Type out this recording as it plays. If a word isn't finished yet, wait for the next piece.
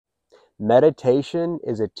Meditation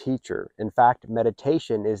is a teacher. In fact,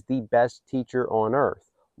 meditation is the best teacher on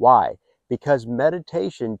earth. Why? Because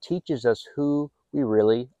meditation teaches us who we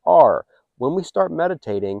really are. When we start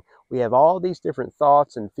meditating, we have all these different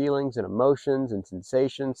thoughts and feelings and emotions and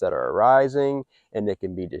sensations that are arising, and it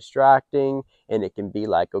can be distracting, and it can be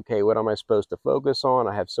like, okay, what am I supposed to focus on?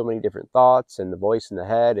 I have so many different thoughts, and the voice in the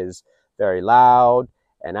head is very loud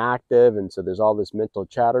and active, and so there's all this mental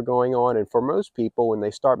chatter going on. And for most people, when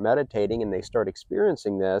they start meditating and they start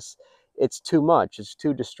experiencing this, it's too much, it's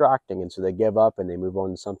too distracting, and so they give up and they move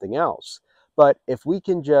on to something else. But if we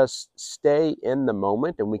can just stay in the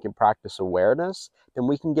moment and we can practice awareness, then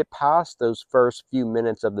we can get past those first few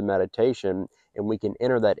minutes of the meditation and we can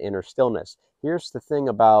enter that inner stillness. Here's the thing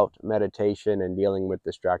about meditation and dealing with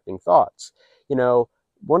distracting thoughts. You know,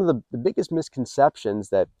 one of the biggest misconceptions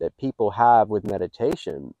that people have with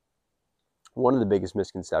meditation, one of the biggest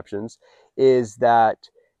misconceptions is that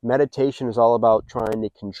meditation is all about trying to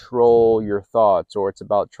control your thoughts, or it's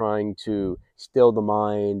about trying to still the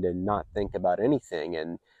mind and not think about anything.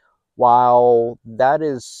 And while that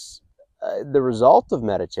is the result of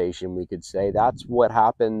meditation, we could say that's what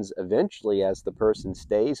happens eventually as the person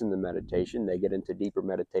stays in the meditation. They get into deeper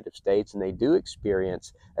meditative states and they do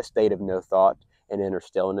experience a state of no thought and inner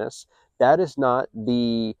stillness. That's not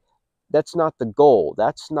the goal.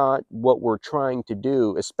 That's not what we're trying to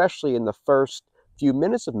do, especially in the first few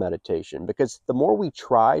minutes of meditation, because the more we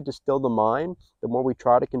try to still the mind, the more we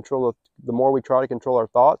try to control our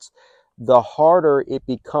thoughts, the harder it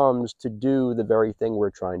becomes to do the very thing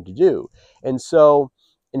we're trying to do. And so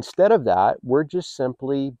instead of that, we're just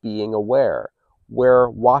simply being aware. We're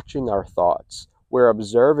watching our thoughts. We're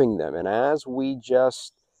observing them. And as we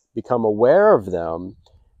just become aware of them,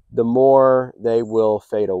 the more they will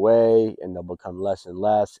fade away and they'll become less and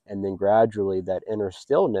less. And then gradually that inner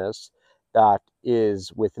stillness that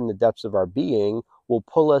is within the depths of our being will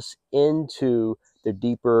pull us into the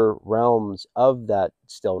deeper realms of that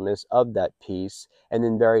stillness, of that peace. And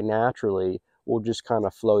then very naturally, we'll just kind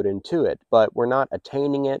of float into it. But we're not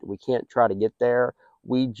attaining it. We can't try to get there.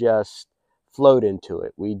 We just float into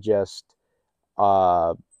it. We just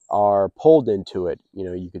are pulled into it,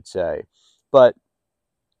 you could say. But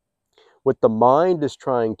what the mind is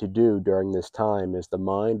trying to do during this time is the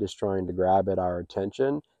mind is trying to grab at our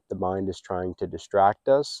attention. The mind is trying to distract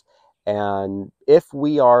us. And if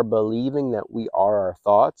we are believing that we are our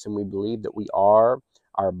thoughts and we believe that we are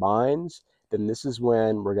our minds, then this is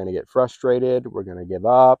when we're going to get frustrated, we're going to give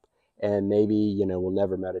up, and maybe, we'll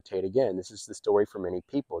never meditate again. This is the story for many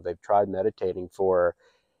people. They've tried meditating for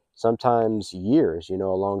sometimes years, a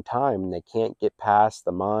long time, and they can't get past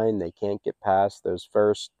the mind. They can't get past those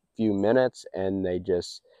first few minutes, and they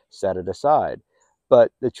just set it aside.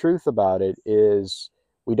 But the truth about it is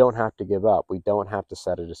we don't have to give up. We don't have to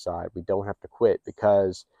set it aside. We don't have to quit,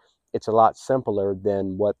 because it's a lot simpler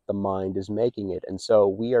than what the mind is making it. And so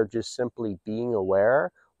we are just simply being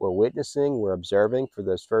aware. We're witnessing, we're observing for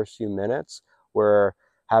those first few minutes. We're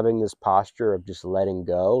having this posture of just letting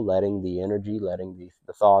go, letting the energy, letting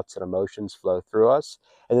the thoughts and emotions flow through us.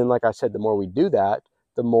 And then, like I said, the more we do that,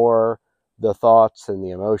 the more the thoughts and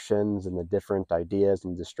the emotions and the different ideas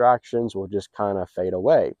and distractions will just kind of fade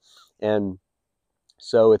away. And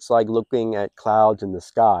so it's like looking at clouds in the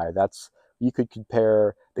sky. You could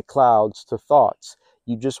compare the clouds to thoughts.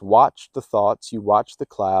 You just watch the thoughts, you watch the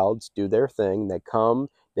clouds do their thing. They come,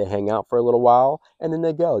 they hang out for a little while, and then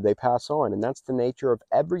they go, they pass on. And that's the nature of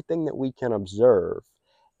everything that we can observe.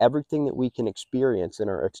 Everything that we can experience in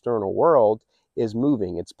our external world is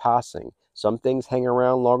moving, it's passing. Some things hang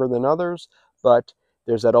around longer than others, but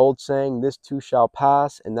there's that old saying, this too shall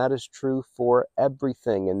pass, and that is true for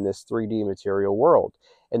everything in this 3D material world.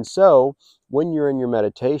 And so when you're in your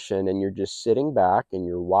meditation and you're just sitting back and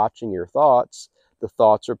you're watching your thoughts, the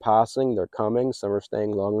thoughts are passing, they're coming, some are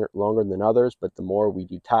staying longer than others, but the more we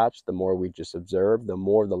detach, the more we just observe, the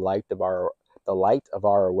more the light of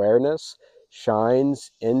our awareness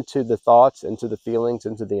shines into the thoughts, into the feelings,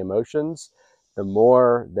 into the emotions, the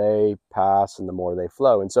more they pass and the more they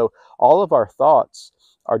flow. And so all of our thoughts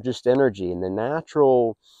are just energy, and the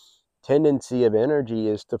natural tendency of energy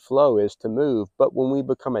is to flow, is to move. But when we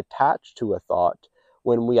become attached to a thought,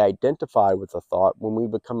 when we identify with a thought, when we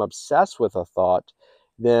become obsessed with a thought,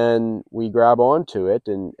 then we grab onto it,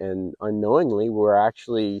 and unknowingly we're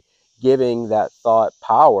actually giving that thought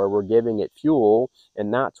power, we're giving it fuel,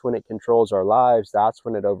 and that's when it controls our lives, that's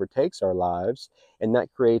when it overtakes our lives, and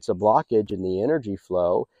that creates a blockage in the energy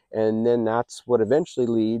flow, and then that's what eventually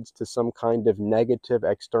leads to some kind of negative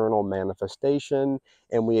external manifestation,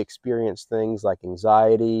 and we experience things like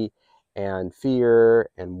anxiety and fear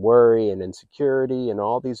and worry and insecurity and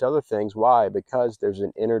all these other things. Why? Because there's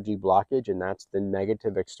an energy blockage, and that's the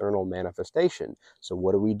negative external manifestation. So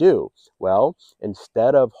what do? Well,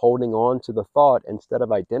 instead of holding on to the thought, instead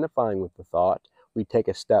of identifying with the thought, we take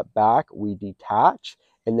a step back, we detach,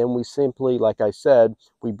 and then we simply, like I said,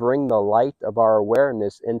 we bring the light of our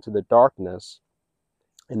awareness into the darkness,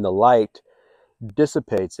 and the light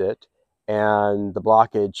dissipates it, and the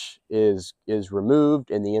blockage is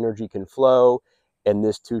removed, and the energy can flow, and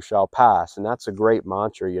this too shall pass. And that's a great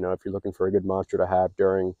mantra. If you're looking for a good mantra to have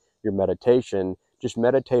during your meditation, just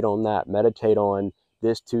meditate on that. Meditate on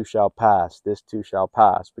this too shall pass, this too shall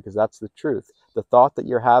pass, because that's the truth. The thought that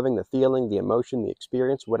you're having, the feeling, the emotion, the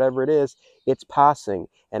experience, whatever it is, it's passing.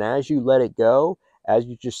 And as you let it go, as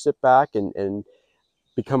you just sit back and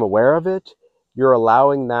become aware of it, you're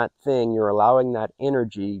allowing that thing, you're allowing that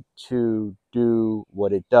energy to do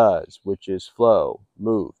what it does, which is flow,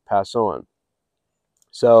 move, pass on.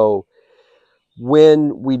 So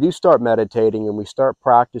when we do start meditating and we start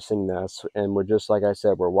practicing this, and we're just, like I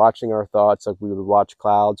said, we're watching our thoughts like we would watch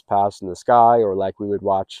clouds pass in the sky, or like we would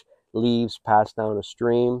watch leaves pass down a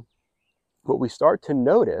stream, what we start to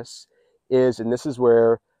notice is, and this is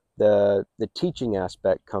where the teaching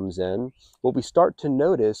aspect comes in, what we start to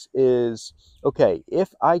notice is, okay,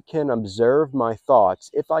 if I can observe my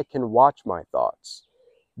thoughts, if I can watch my thoughts,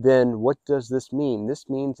 then what does this mean? This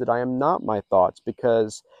means that I am not my thoughts,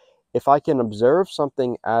 because if I can observe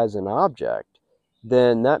something as an object,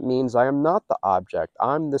 then that means I am not the object.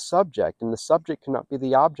 I'm the subject, and the subject cannot be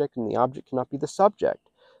the object, and the object cannot be the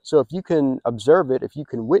subject. So if you can observe it, if you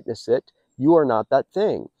can witness it, you are not that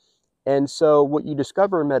thing. And so what you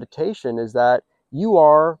discover in meditation is that you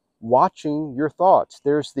are watching your thoughts.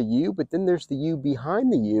 There's the you, but then there's the you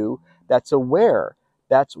behind the you that's aware,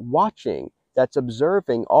 that's watching, that's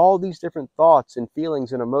observing all these different thoughts and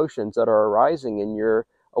feelings and emotions that are arising in your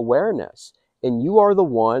awareness. And you are the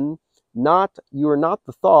one, you are not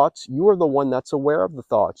the thoughts, you are the one that's aware of the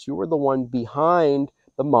thoughts. You are the one behind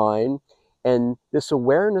the mind. And this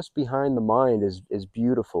awareness behind the mind is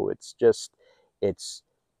beautiful. It's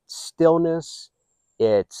stillness,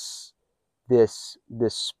 it's this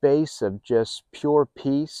space of just pure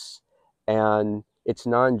peace, and it's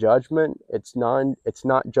non-judgment, it's not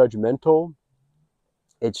judgmental,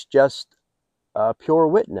 it's just pure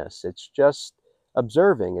witness, it's just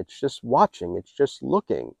observing, it's just watching, it's just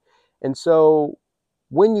looking. And so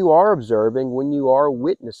when you are observing, when you are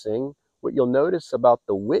witnessing, what you'll notice about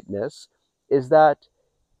the witness is that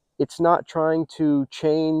it's not trying to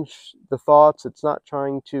change the thoughts. It's not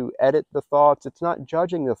trying to edit the thoughts. It's not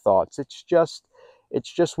judging the thoughts. It's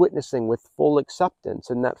just witnessing with full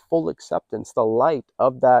acceptance. And that full acceptance, the light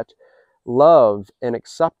of that love and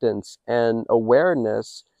acceptance and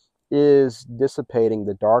awareness, is dissipating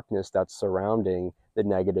the darkness that's surrounding the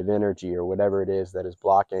negative energy or whatever it is that is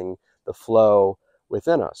blocking the flow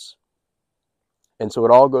within us. And so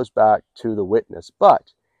it all goes back to the witness.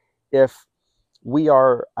 But if we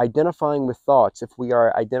are identifying with thoughts, if we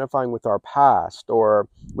are identifying with our past or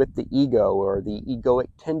with the ego or the egoic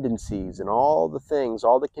tendencies and all the things,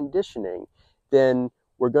 all the conditioning, then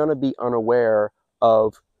we're going to be unaware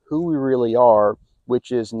of who we really are,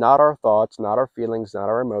 which is not our thoughts, not our feelings, not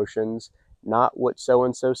our emotions, not what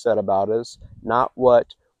so-and-so said about us, not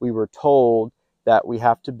what we were told that we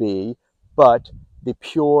have to be, but the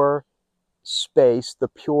pure space, the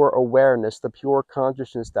pure awareness, the pure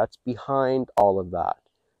consciousness that's behind all of that.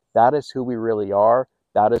 That is who we really are.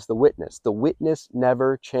 That is the witness. The witness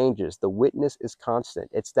never changes. The witness is constant.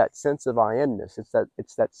 It's that sense of I amness.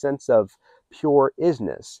 It's that sense of pure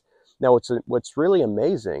isness. Now, what's really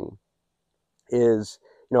amazing is,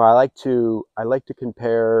 I like to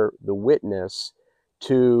compare the witness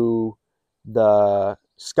to the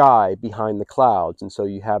sky behind the clouds. And so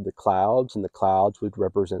you have the clouds, and the clouds would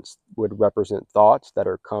represent thoughts that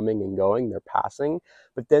are coming and going, they're passing.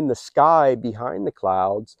 But then the sky behind the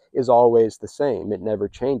clouds is always the same. It never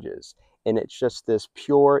changes. And it's just this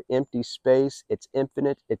pure empty space. It's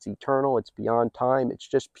infinite, it's eternal, it's beyond time. It's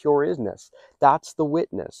just pure isness. That's the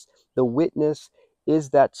witness. The witness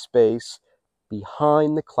is that space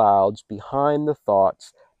behind the clouds, behind the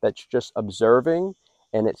thoughts, that's just observing,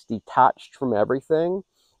 and it's detached from everything.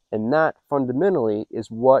 And that fundamentally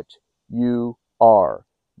is what you are.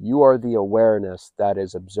 You are the awareness that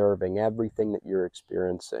is observing everything that you're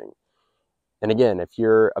experiencing. And again, if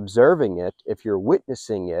you're observing it, if you're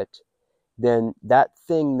witnessing it, then that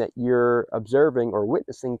thing that you're observing or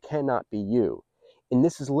witnessing cannot be you. And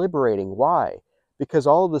this is liberating. Why? Because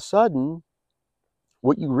all of a sudden,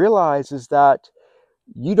 what you realize is that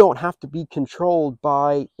You don't have to be controlled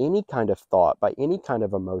by any kind of thought, by any kind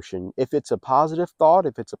of emotion. If it's a positive thought,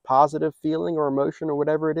 if it's a positive feeling or emotion or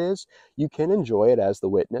whatever it is, you can enjoy it as the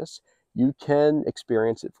witness. You can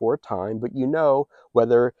experience it for a time, but you know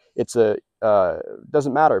whether it's a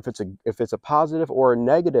doesn't matter if it's a positive or a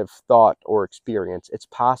negative thought or experience, it's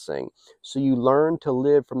passing. So you learn to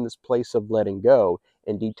live from this place of letting go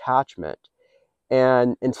and detachment.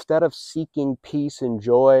 And instead of seeking peace and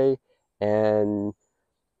joy and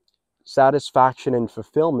satisfaction and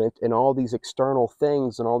fulfillment in all these external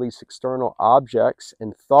things and all these external objects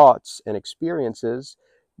and thoughts and experiences,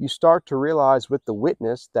 you start to realize with the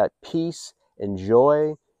witness that peace and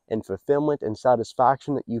joy and fulfillment and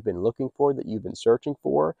satisfaction that you've been looking for, that you've been searching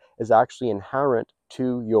for, is actually inherent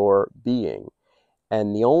to your being.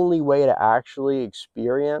 And the only way to actually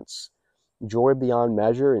experience joy beyond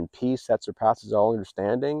measure and peace that surpasses all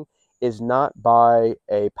understanding is not by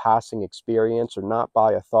a passing experience or not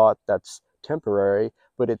by a thought that's temporary,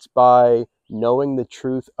 but it's by knowing the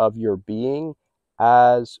truth of your being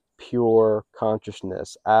as pure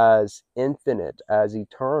consciousness, as infinite, as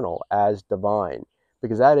eternal, as divine,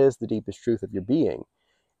 because that is the deepest truth of your being.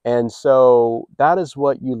 And so that is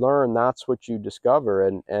what you learn, that's what you discover.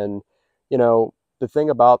 And you know, the thing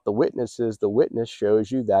about the witness is the witness shows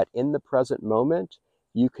you that in the present moment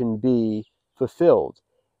you can be fulfilled.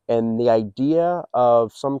 And the idea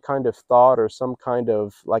of some kind of thought or some kind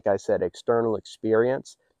of, like I said, external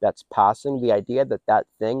experience that's passing, the idea that that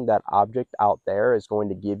thing, that object out there is going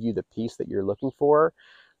to give you the peace that you're looking for,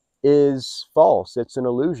 is false. It's an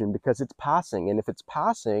illusion because it's passing. And if it's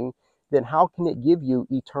passing, then how can it give you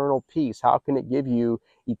eternal peace? How can it give you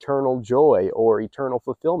eternal joy or eternal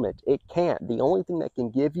fulfillment? It can't. The only thing that can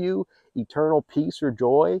give you eternal peace or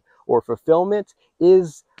joy or fulfillment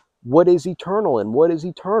is what is eternal. And what is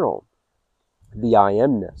eternal? The I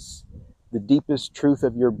amness, the deepest truth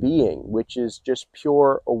of your being, which is just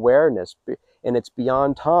pure awareness. And it's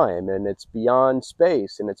beyond time, and it's beyond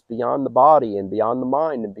space, and it's beyond the body, and beyond the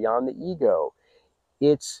mind, and beyond the ego.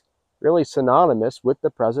 It's really synonymous with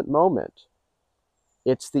the present moment.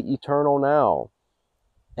 It's the eternal now.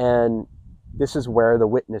 And this is where the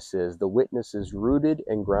witness is. The witness is rooted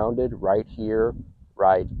and grounded right here,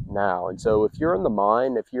 right now. And so if you're in the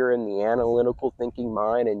mind, if you're in the analytical thinking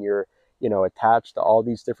mind and you're, attached to all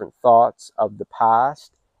these different thoughts of the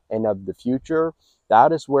past and of the future,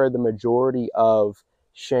 that is where the majority of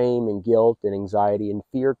shame and guilt and anxiety and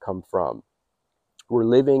fear come from. We're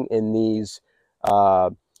living in these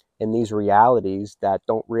realities that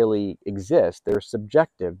don't really exist. They're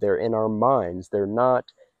subjective. They're in our minds. They're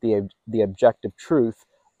not the objective truth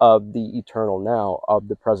of the eternal now, of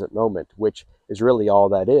the present moment, which is really all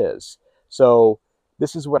that is. So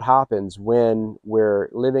this is what happens when we're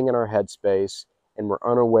living in our headspace and we're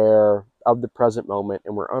unaware of the present moment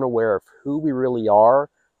and we're unaware of who we really are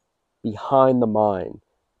behind the mind,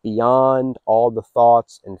 beyond all the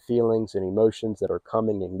thoughts and feelings and emotions that are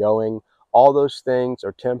coming and going. All those things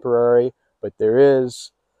are temporary, but there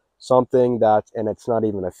is something that, and it's not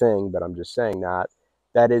even a thing, but I'm just saying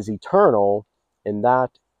that is eternal, and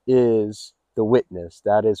that is the witness.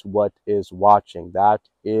 That is what is watching. That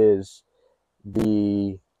is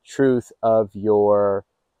the truth of your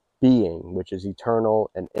being, which is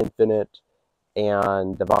eternal and infinite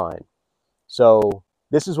and divine. So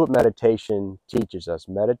this is what meditation teaches us.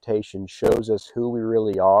 Meditation shows us who we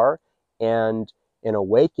really are, and in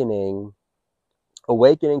awakening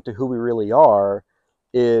to who we really are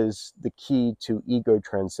is the key to ego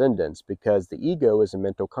transcendence, because the ego is a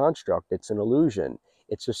mental construct. It's an illusion.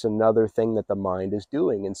 It's just another thing that the mind is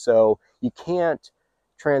doing. And so you can't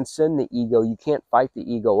transcend the ego. You can't fight the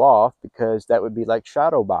ego off, because that would be like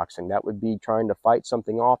shadow boxing. That would be trying to fight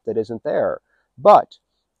something off that isn't there. But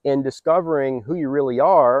in discovering who you really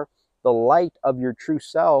are, the light of your true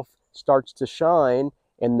self starts to shine,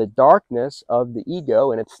 and the darkness of the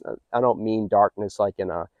ego, and I don't mean darkness like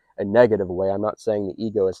in a negative way. I'm not saying the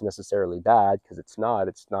ego is necessarily bad, because it's not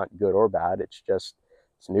good or bad. It's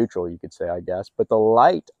neutral, you could say, I guess. But the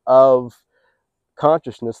light of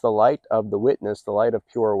consciousness, the light of the witness, the light of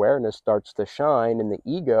pure awareness starts to shine, and the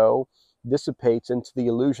ego dissipates into the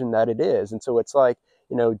illusion that it is. And so it's like,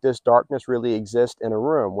 does darkness really exist in a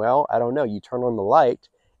room? Well, I don't know. You turn on the light,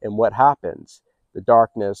 and what happens? The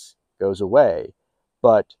darkness goes away.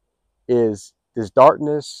 But does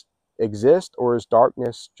darkness exist, or is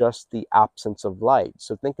darkness just the absence of light?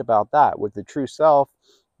 So think about that. With the true self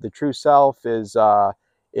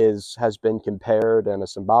has been compared in a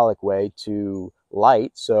symbolic way to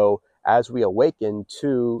light. So as we awaken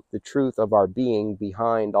to the truth of our being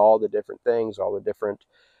behind all the different things, all the different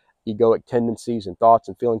egoic tendencies and thoughts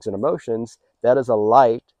and feelings and emotions, That is a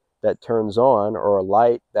light that turns on, or a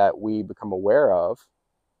light that we become aware of,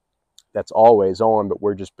 that's always on, but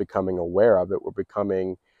we're just becoming aware of it. We're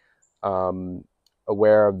becoming um,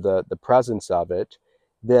 aware of the presence of it.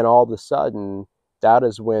 Then all of a sudden, that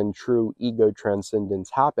is when true ego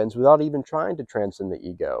transcendence happens without even trying to transcend the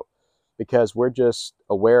ego, because we're just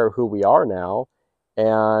aware of who we are now,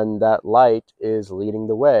 and that light is leading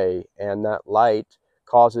the way, and that light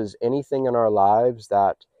causes anything in our lives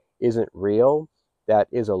that isn't real, that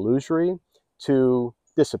is illusory, to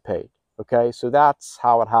dissipate. Okay, so that's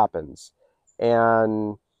how it happens.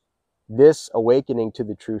 And this awakening to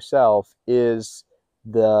the true self is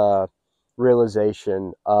the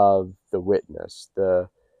realization of the witness, the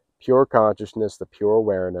pure consciousness, the pure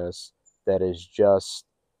awareness that is just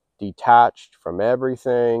detached from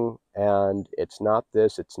everything. And it's not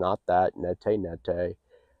this, it's not that, nete,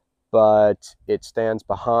 but it stands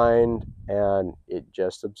behind and it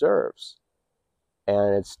just observes.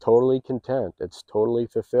 And it's totally content, it's totally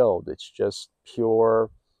fulfilled, it's just pure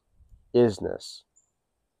isness.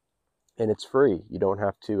 And it's free. You don't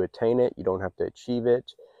have to attain it. You don't have to achieve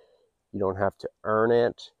it. You don't have to earn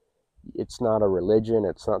it. It's not a religion.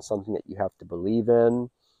 It's not something that you have to believe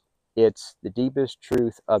in. It's the deepest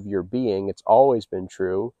truth of your being. It's always been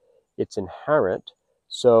true. It's inherent.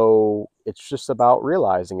 So it's just about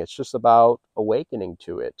realizing. It's just about awakening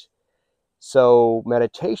to it. So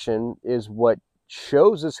meditation is what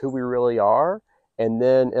shows us who we really are, and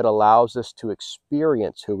then it allows us to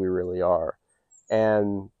experience who we really are.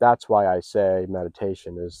 And that's why I say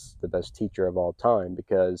meditation is the best teacher of all time,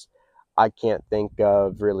 because I can't think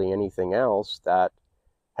of really anything else that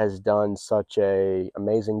has done such a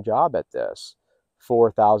amazing job at this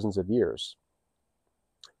for thousands of years.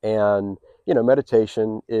 And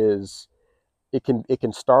meditation is, it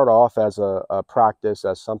can start off as a practice,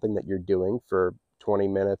 as something that you're doing for 20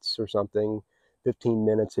 minutes or something, 15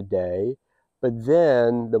 minutes a day. But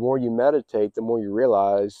then the more you meditate, the more you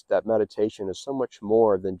realize that meditation is so much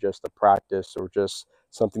more than just a practice or just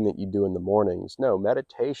something that you do in the mornings. No,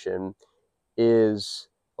 meditation is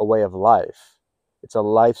a way of life. It's a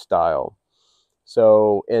lifestyle.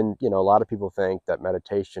 So, and a lot of people think that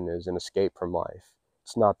meditation is an escape from life.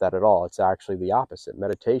 It's not that at all. It's actually the opposite.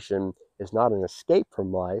 Meditation is not an escape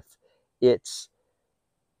from life. It's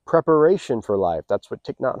preparation for life. That's what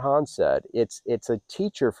Thich Nhat Hanh said. It's a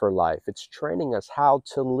teacher for life. It's training us how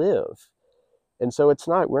to live. And so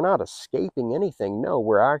we're not escaping anything. No,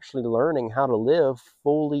 we're actually learning how to live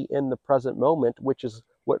fully in the present moment, which is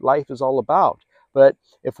what life is all about. But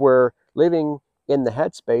if we're living in the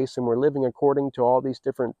headspace and we're living according to all these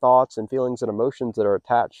different thoughts and feelings and emotions that are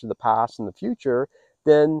attached to the past and the future,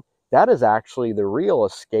 then that is actually the real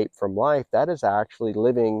escape from life. That is actually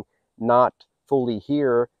living not fully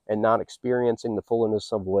here and not experiencing the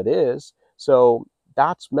fullness of what is. So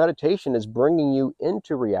that's meditation, is bringing you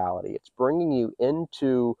into reality. It's bringing you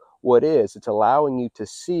into what is. It's allowing you to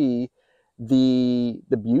see the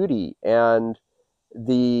beauty and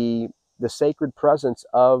the sacred presence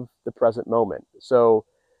of the present moment. So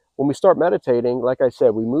when we start meditating, like I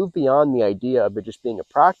said, we move beyond the idea of it just being a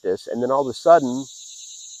practice, and then all of a sudden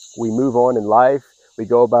we move on in life. We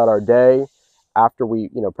go about our day after we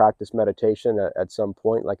practice meditation at some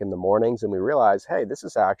point, like in the mornings, and we realize, hey, this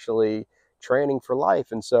is actually training for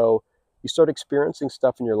life. And so you start experiencing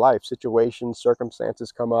stuff in your life, situations,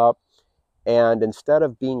 circumstances come up, and instead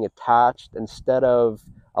of being attached, instead of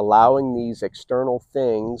allowing these external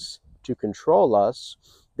things to control us,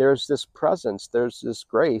 there's this presence, there's this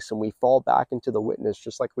grace, and we fall back into the witness,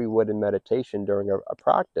 just like we would in meditation during a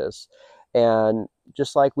practice. And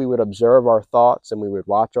just like we would observe our thoughts and we would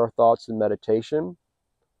watch our thoughts in meditation,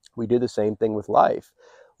 we do the same thing with life.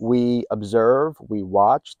 We observe, we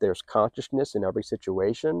watch, there's consciousness in every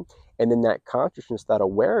situation. And in that consciousness, that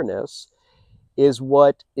awareness, is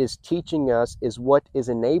what is teaching us, is what is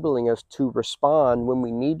enabling us to respond when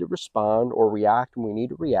we need to respond, or react when we need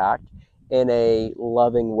to react, in a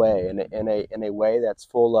loving way, in a way that's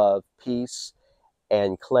full of peace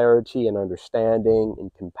and clarity and understanding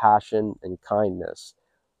and compassion and kindness.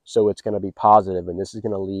 So it's going to be positive, and this is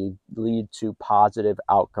going to lead to positive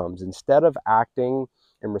outcomes. Instead of acting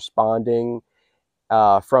and responding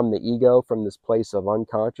from the ego, from this place of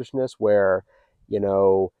unconsciousness, where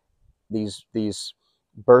these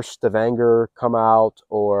bursts of anger come out,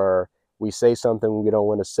 or we say something we don't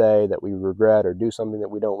want to say that we regret, or do something that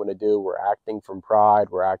we don't want to do. We're acting from pride.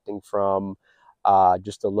 We're acting from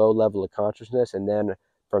just a low level of consciousness. And then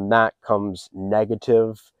from that comes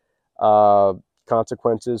negative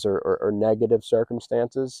consequences or negative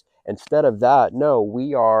circumstances. Instead of that, no,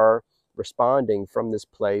 we are responding from this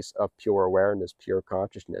place of pure awareness, pure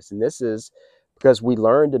consciousness. And this is because we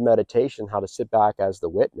learned in meditation how to sit back as the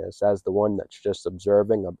witness, as the one that's just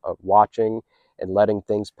observing, of watching, and letting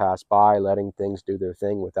things pass by, letting things do their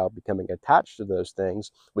thing without becoming attached to those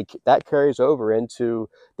things. That carries over into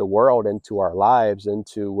the world, into our lives,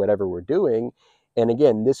 into whatever we're doing. And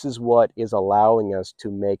again, this is what is allowing us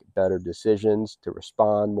to make better decisions, to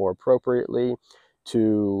respond more appropriately,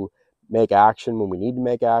 to make action when we need to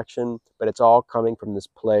make action. But it's all coming from this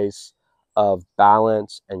place of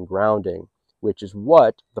balance and grounding, which is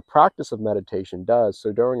what the practice of meditation does.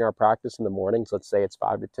 So during our practice in the mornings, let's say it's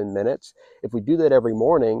 5 to 10 minutes, if we do that every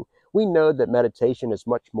morning, we know that meditation is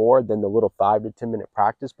much more than the little 5 to 10 minute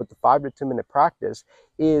practice, but the 5 to 10 minute practice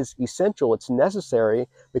is essential. It's necessary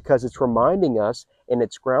because it's reminding us and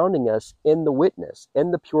it's grounding us in the witness,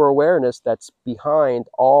 in the pure awareness that's behind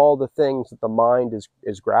all the things that the mind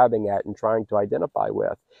is grabbing at and trying to identify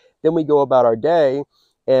with. Then we go about our day,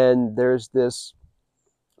 and there's this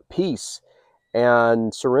peace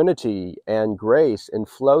and serenity and grace and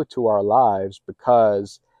flow to our lives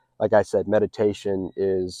because, like I said, meditation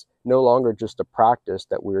is no longer just a practice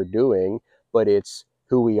that we're doing, but it's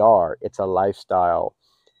who we are. It's a lifestyle.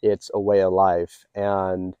 It's a way of life.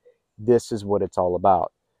 And this is what it's all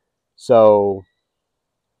about. So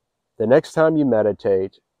the next time you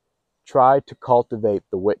meditate, try to cultivate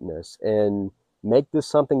the witness and make this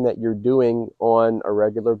something that you're doing on a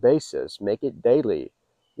regular basis. Make it daily,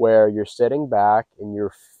 where you're sitting back and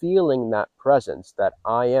you're feeling that presence, that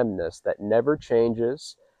I amness that never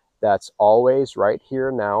changes, that's always right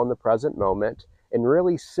here now in the present moment, and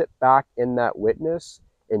really sit back in that witness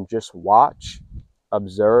and just watch,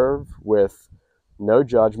 observe with no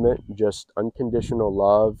judgment, just unconditional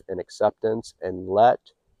love and acceptance, and let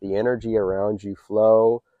the energy around you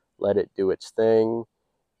flow. Let it do its thing,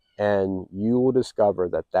 and you will discover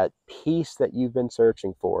that that peace that you've been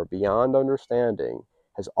searching for beyond understanding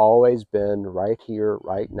has always been right here,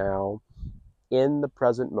 right now, in the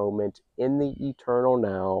present moment, in the eternal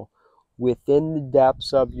now, within the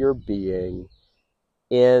depths of your being,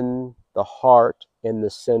 in the heart, in the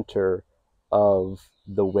center of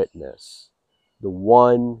the witness, the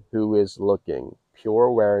one who is looking, pure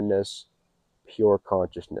awareness, pure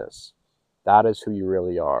consciousness. That is who you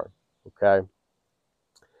really are, okay?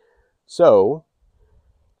 So,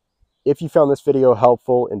 if you found this video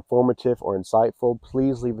helpful, informative, or insightful,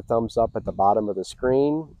 please leave a thumbs up at the bottom of the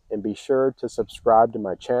screen, and be sure to subscribe to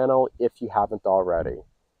my channel if you haven't already.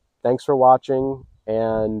 Thanks for watching,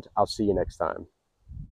 and I'll see you next time.